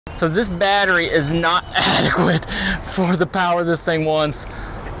So this battery is not adequate for the power this thing wants.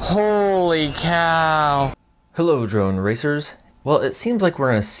 Holy cow. Hello drone racers. Well, it seems like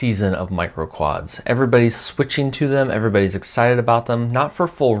we're in a season of micro quads. Everybody's switching to them, everybody's excited about them, not for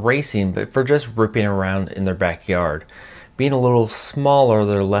full racing, but for just ripping around in their backyard. Being a little smaller,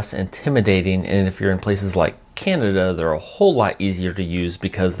 they're less intimidating, and if you're in places like Canada, they're a whole lot easier to use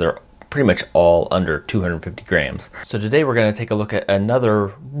because they're pretty much all under 250 grams. So today we're going to take a look at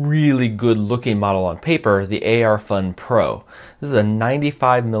another really good looking model on paper, the Arfun Pro. This is a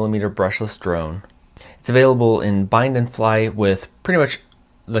 95mm brushless drone. It's available in bind and fly with pretty much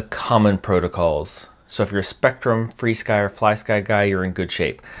the common protocols. So if you're a Spectrum, FreeSky, or FlySky guy, you're in good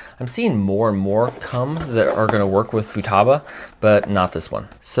shape. I'm seeing more and more come that are going to work with Futaba, but not this one.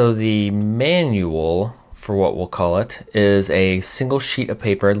 So the manual, for what we'll call it, is a single sheet of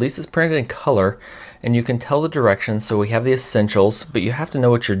paper. At least it's printed in color, and you can tell the directions. So we have the essentials, but you have to know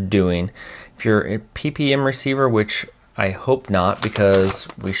what you're doing. If you're a PPM receiver, which I hope not, because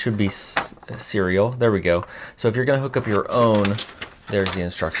we should be serial. There we go. So if you're going to hook up your own, there's the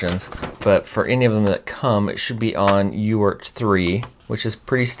instructions. But for any of them that come, it should be on UART 3, which is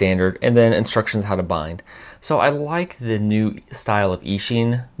pretty standard, and then instructions how to bind. So I like the new style of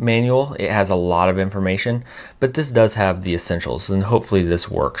Eachine manual. It has a lot of information, but this does have the essentials, and hopefully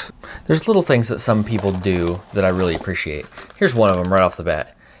this works. There's little things that some people do that I really appreciate. Here's one of them right off the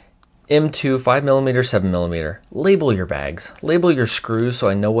bat. M2, 5mm, 7mm. Label your bags. Label your screws so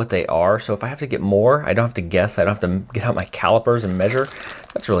I know what they are. So if I have to get more, I don't have to guess. I don't have to get out my calipers and measure.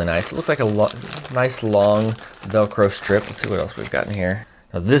 That's really nice. It looks like a nice long Velcro strip. Let's see what else we've got in here.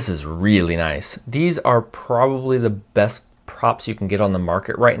 Now this is really nice. These are probably the best props you can get on the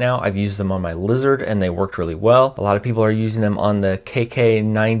market right now. I've used them on my Lizard and they worked really well. A lot of people are using them on the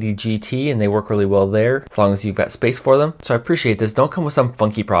KK90 GT and they work really well there, as long as you've got space for them. So I appreciate this. Don't come with some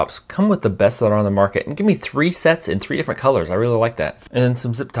funky props. Come with the best that are on the market and give me 3 sets in 3 different colors. I really like that. And then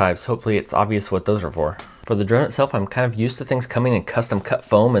some zip ties. Hopefully it's obvious what those are for. For the drone itself, I'm kind of used to things coming in custom cut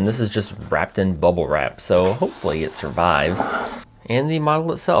foam, and this is just wrapped in bubble wrap. So hopefully it survives. And the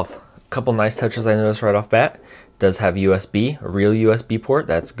model itself. A couple nice touches I noticed right off bat. Does have USB, a real USB port,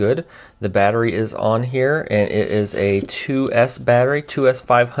 that's good. The battery is on here, and it is a 2S battery,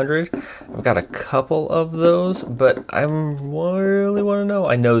 2S500. I've got a couple of those, but I really want to know.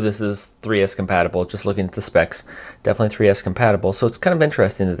 I know this is 3S compatible, just looking at the specs, definitely 3S compatible. So it's kind of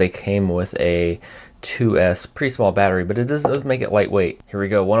interesting that they came with a 2S, pretty small battery, but it does make it lightweight. Here we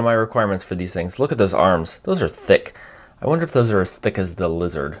go, one of my requirements for these things. Look at those arms, those are thick. I wonder if those are as thick as the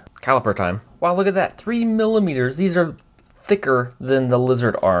Lizard. Caliper time. Wow, look at that, 3mm. These are thicker than the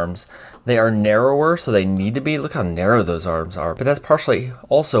Lizard arms. They are narrower, so they need to be. Look how narrow those arms are. But that's partially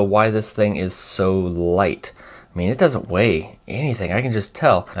also why this thing is so light. I mean, it doesn't weigh anything, I can just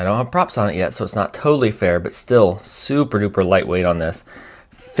tell. I don't have props on it yet, so it's not totally fair, but still super duper lightweight on this.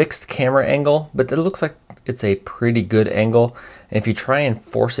 Fixed camera angle, but it looks like it's a pretty good angle. And if you try and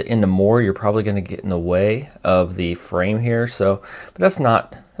force it into more, you're probably going to get in the way of the frame here. So, but that's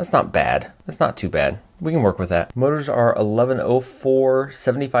not bad. That's not too bad. We can work with that. Motors are 1104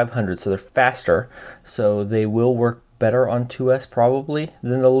 7500, so they're faster. So they will work better on 2S probably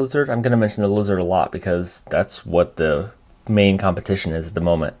than the Lizard. I'm going to mention the Lizard a lot because that's what the main competition is at the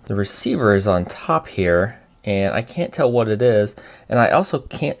moment. The receiver is on top here, and I can't tell what it is, and I also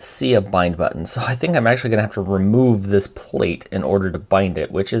can't see a bind button, so I think I'm actually gonna have to remove this plate in order to bind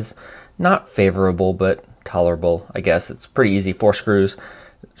it, which is not favorable but tolerable, I guess. It's pretty easy, 4 screws.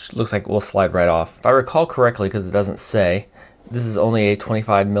 It looks like it will slide right off. If I recall correctly, because it doesn't say, this is only a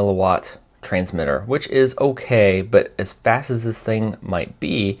 25 milliwatt transmitter, which is okay, but as fast as this thing might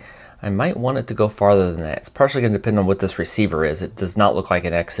be, I might want it to go farther than that. It's partially going to depend on what this receiver is. It does not look like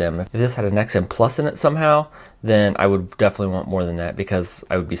an XM. If this had an XM Plus in it somehow, then I would definitely want more than that because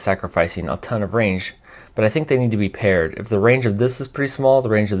I would be sacrificing a ton of range. But I think they need to be paired. If the range of this is pretty small, the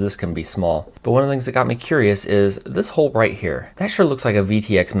range of this can be small. But one of the things that got me curious is this hole right here. That sure looks like a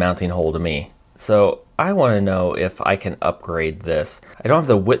VTX mounting hole to me. So I want to know if I can upgrade this. I don't have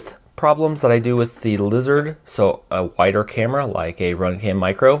the width problems that I do with the Lizard, so a wider camera like a Runcam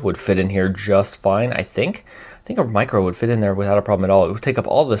Micro would fit in here just fine. I think a Micro would fit in there without a problem at all. It would take up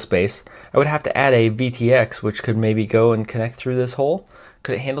all the space. I would have to add a VTX, which could maybe go and connect through this hole.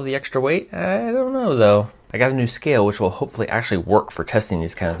 Could it handle the extra weight? I don't know though. I got a new scale which will hopefully actually work for testing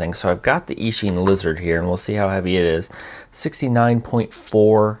these kind of things. So I've got the Eachine Lizard here, and we'll see how heavy it is.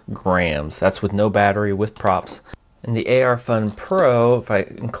 69.4 grams. That's with no battery, with props. And the Arfun Pro, if I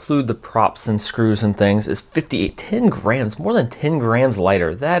include the props and screws and things, is 10 grams, more than 10 grams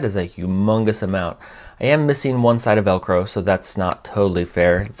lighter. That is a humongous amount. I am missing one side of Velcro, so that's not totally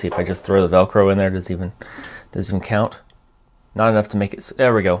fair. Let's see if I just throw the Velcro in there. Does it even count? Not enough to make it.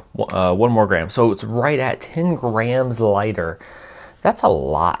 There we go. 1 more gram. So it's right at 10 grams lighter. That's a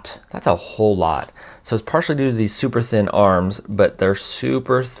lot. That's a whole lot. So it's partially due to these super thin arms, but they're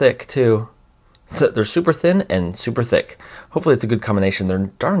super thick too. So they're super thin and super thick. Hopefully it's a good combination. They're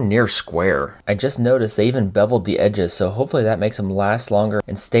darn near square. I just noticed they even beveled the edges, so hopefully that makes them last longer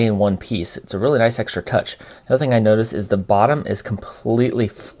and stay in one piece. It's a really nice extra touch. The other thing I noticed is the bottom is completely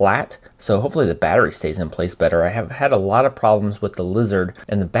flat, so hopefully the battery stays in place better. I have had a lot of problems with the Lizard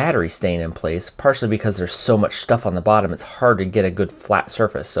and the battery staying in place, partially because there's so much stuff on the bottom. It's hard to get a good flat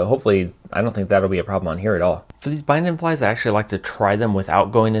surface, so hopefully I don't think that'll be a problem on here at all. For these bind-in flies, I actually like to try them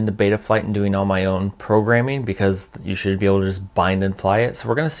without going into beta flight and doing all my own programming, because you should be able to just bind and fly it. So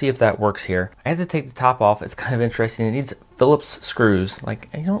we're gonna see if that works here. I have to take the top off. It's kind of interesting. It needs Phillips screws. Like,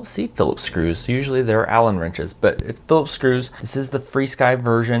 I don't see Phillips screws. Usually they're Allen wrenches, but it's Phillips screws. This is the FrSky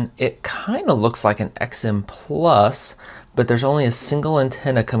version. It kind of looks like an XM Plus, but there's only a single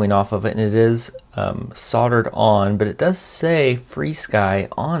antenna coming off of it, and it is soldered on, but it does say FrSky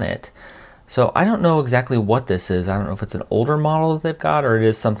on it. So I don't know exactly what this is. I don't know if it's an older model that they've got, or it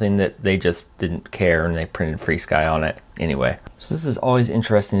is something that they just didn't care and they printed FrSky on it anyway. So this is always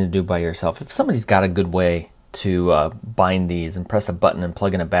interesting to do by yourself. If somebody's got a good way to bind these and press a button and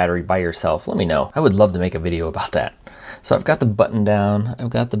plug in a battery by yourself, let me know. I would love to make a video about that. So I've got the button down. I've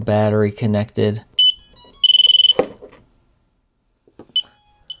got the battery connected.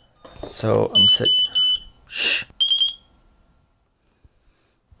 So I'm sitting. Shh.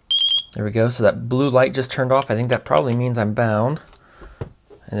 There we go. So that blue light just turned off. I think that probably means I'm bound.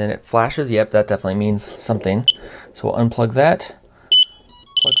 And then it flashes. Yep, that definitely means something. So we'll unplug that.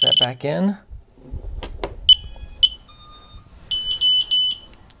 Plug that back in.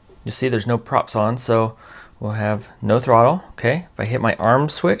 You see there's no props on, so we'll have no throttle. Okay, if I hit my arm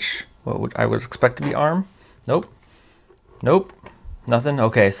switch, what would I would expect to be arm? Nope. Nope. Nothing?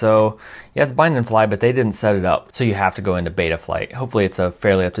 Okay, so yeah, it's bind and fly, but they didn't set it up. So you have to go into beta flight. Hopefully it's a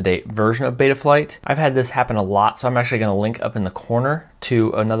fairly up-to-date version of beta flight. I've had this happen a lot, so I'm actually gonna link up in the corner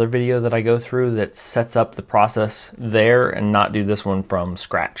to another video that I go through that sets up the process there and not do this one from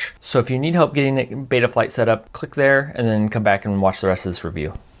scratch. So if you need help getting beta flight set up, click there and then come back and watch the rest of this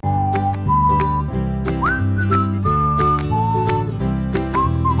review.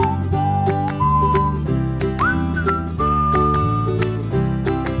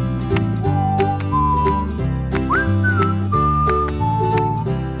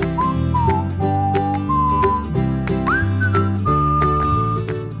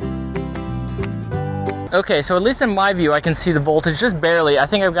 Okay, so at least in my view, I can see the voltage just barely. I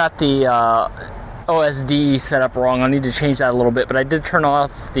think I've got the OSD set up wrong. I'll need to change that a little bit, but I did turn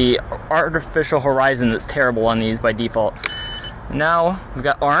off the artificial horizon that's terrible on these by default. Now we've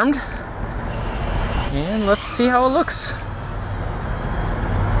got armed, and let's see how it looks.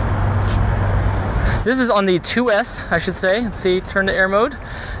 This is on the 2S, I should say. Let's see, turn to air mode.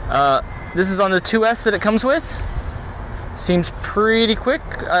 This is on the 2S that it comes with. Seems pretty quick.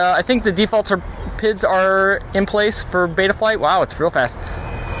 I think the defaults are PIDs are in place for beta flight. Wow, it's real fast.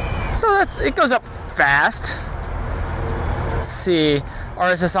 So it goes up fast. Let's see,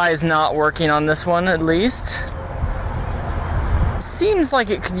 RSSI is not working on this one at least. Seems like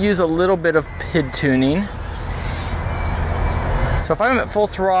it could use a little bit of PID tuning. So if I'm at full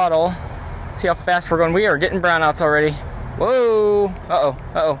throttle, see how fast we're going. We are getting brownouts already. Whoa,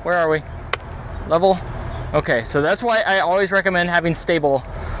 uh-oh, where are we? Level? Okay, so that's why I always recommend having stable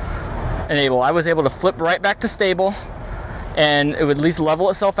enable. I was able to flip right back to stable, and it would at least level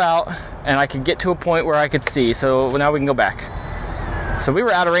itself out, and I could get to a point where I could see. So now we can go back. So we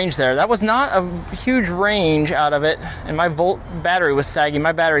were out of range there. That was not a huge range out of it, and my battery was sagging.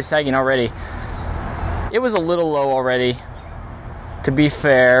 My battery's sagging already. It was a little low already, to be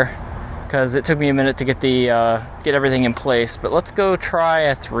fair, because it took me a minute to get get everything in place. But let's go try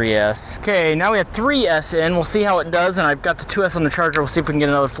a 3S. Okay, now we have 3S in. We'll see how it does, and I've got the 2S on the charger. We'll see if we can get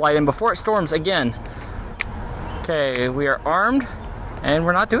another flight in before it storms again. Okay, we are armed, and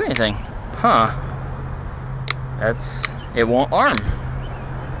we're not doing anything. Huh. It won't arm.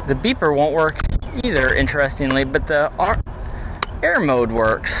 The beeper won't work either, interestingly, but the air mode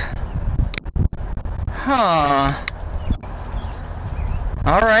works. Huh.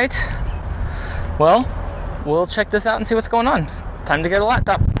 All right. Well, we'll check this out and see what's going on. Time to get a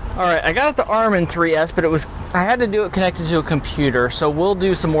laptop. All right, I got the arm in 3S, but I had to do it connected to a computer, so we'll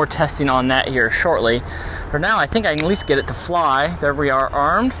do some more testing on that here shortly. For now, I think I can at least get it to fly. There we are,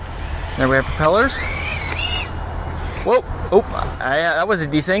 armed. There we have propellers. Whoa, oh, that was a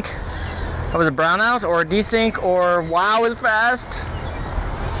desync. That was a brownout or a desync or wow is fast.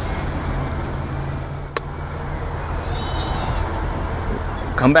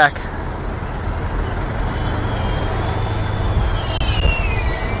 Come back.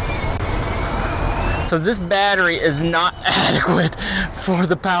 So this battery is not adequate for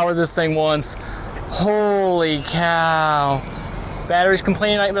the power this thing wants. Holy cow. Battery's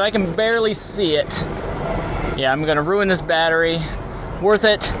complaining, but I can barely see it. Yeah, I'm gonna ruin this battery. Worth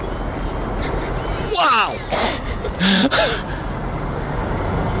it. Wow!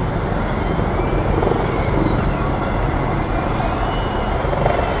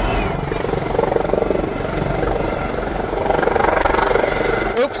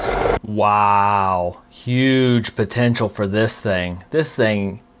 Oops. Wow. Huge potential for this thing. This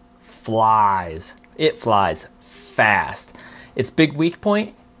thing flies. It flies fast. Its big weak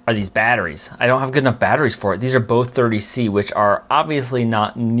point are these batteries. I don't have good enough batteries for it. These are both 30C, which are obviously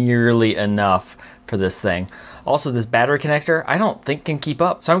not nearly enough for this thing. Also, this battery connector, I don't think can keep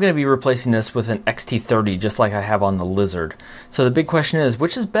up. So I'm gonna be replacing this with an XT30, just like I have on the Lizard. So the big question is,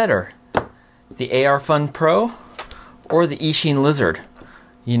 which is better? The Arfun Pro or the Eachine Lizard?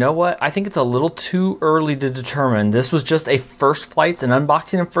 You know what? I think it's a little too early to determine. This was just a first flights, an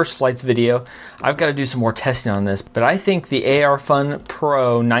unboxing of first flights video. I've got to do some more testing on this, but I think the Arfun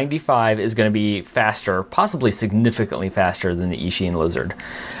Pro 95 is going to be faster, possibly significantly faster than the Eachine Lizard.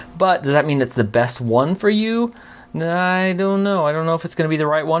 But does that mean it's the best one for you? I don't know. I don't know if it's going to be the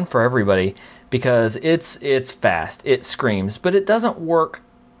right one for everybody because it's fast, it screams, but it doesn't work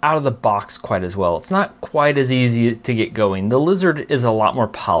out of the box quite as well. It's not quite as easy to get going. The Lizard is a lot more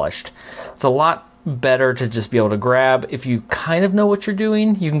polished. It's a lot better to just be able to grab. If you kind of know what you're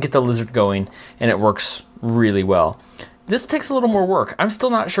doing, you can get the Lizard going and it works really well. This takes a little more work. I'm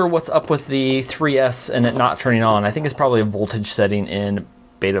still not sure what's up with the 3S and it not turning on. I think it's probably a voltage setting in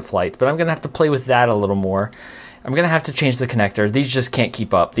beta flight, but I'm gonna have to play with that a little more. I'm gonna have to change the connector. These just can't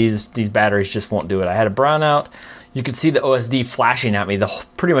keep up. These batteries just won't do it. I had a brownout. You could see the OSD flashing at me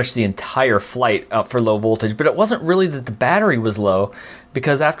pretty much the entire flight up for low voltage, but it wasn't really that the battery was low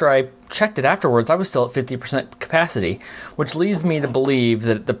because after I checked it afterwards, I was still at 50% capacity, which leads me to believe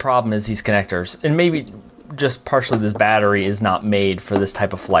that the problem is these connectors. And maybe just partially this battery is not made for this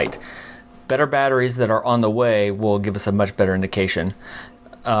type of flight. Better batteries that are on the way will give us a much better indication.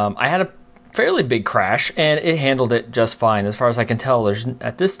 I had a fairly big crash and it handled it just fine. As far as I can tell,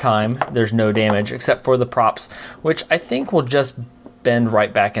 at this time there's no damage except for the props, which I think will just bend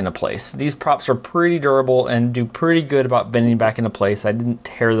right back into place. These props are pretty durable and do pretty good about bending back into place. I didn't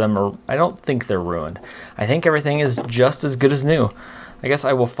tear them, or I don't think they're ruined. I think everything is just as good as new. I guess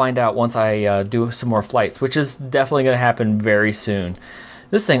I will find out once I do some more flights, which is definitely going to happen very soon.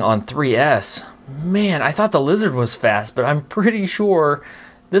 This thing on 3S, man, I thought the Lizard was fast, but I'm pretty sure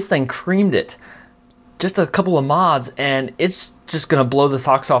this thing creamed it. Just a couple of mods and it's just gonna blow the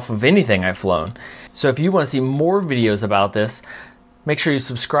socks off of anything I've flown. So if you wanna see more videos about this, make sure you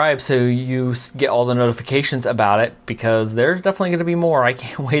subscribe so you get all the notifications about it because there's definitely gonna be more. I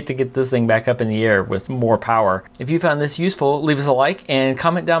can't wait to get this thing back up in the air with more power. If you found this useful, leave us a like and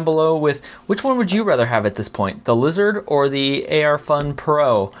comment down below with which one would you rather have at this point, the Lizard or the Arfun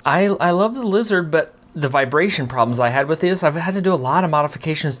Pro? I love the Lizard, but the vibration problems I had with this, I've had to do a lot of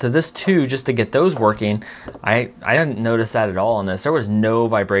modifications to this too just to get those working. I didn't notice that at all in this. There was no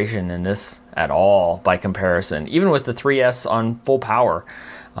vibration in this at all by comparison. Even with the 3S on full power,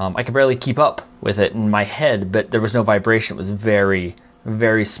 I could barely keep up with it in my head, but there was no vibration. It was very,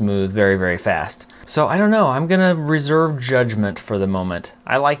 very smooth, very, very fast. So I don't know, I'm gonna reserve judgment for the moment.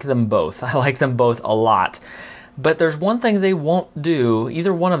 I like them both. I like them both a lot. But there's one thing they won't do,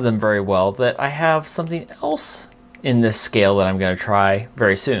 either one of them very well, that I have something else in this scale that I'm going to try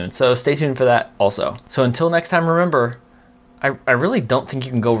very soon. So stay tuned for that also. So until next time, remember, I really don't think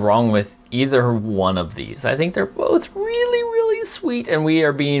you can go wrong with either one of these. I think they're both really, really sweet and we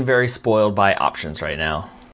are being very spoiled by options right now.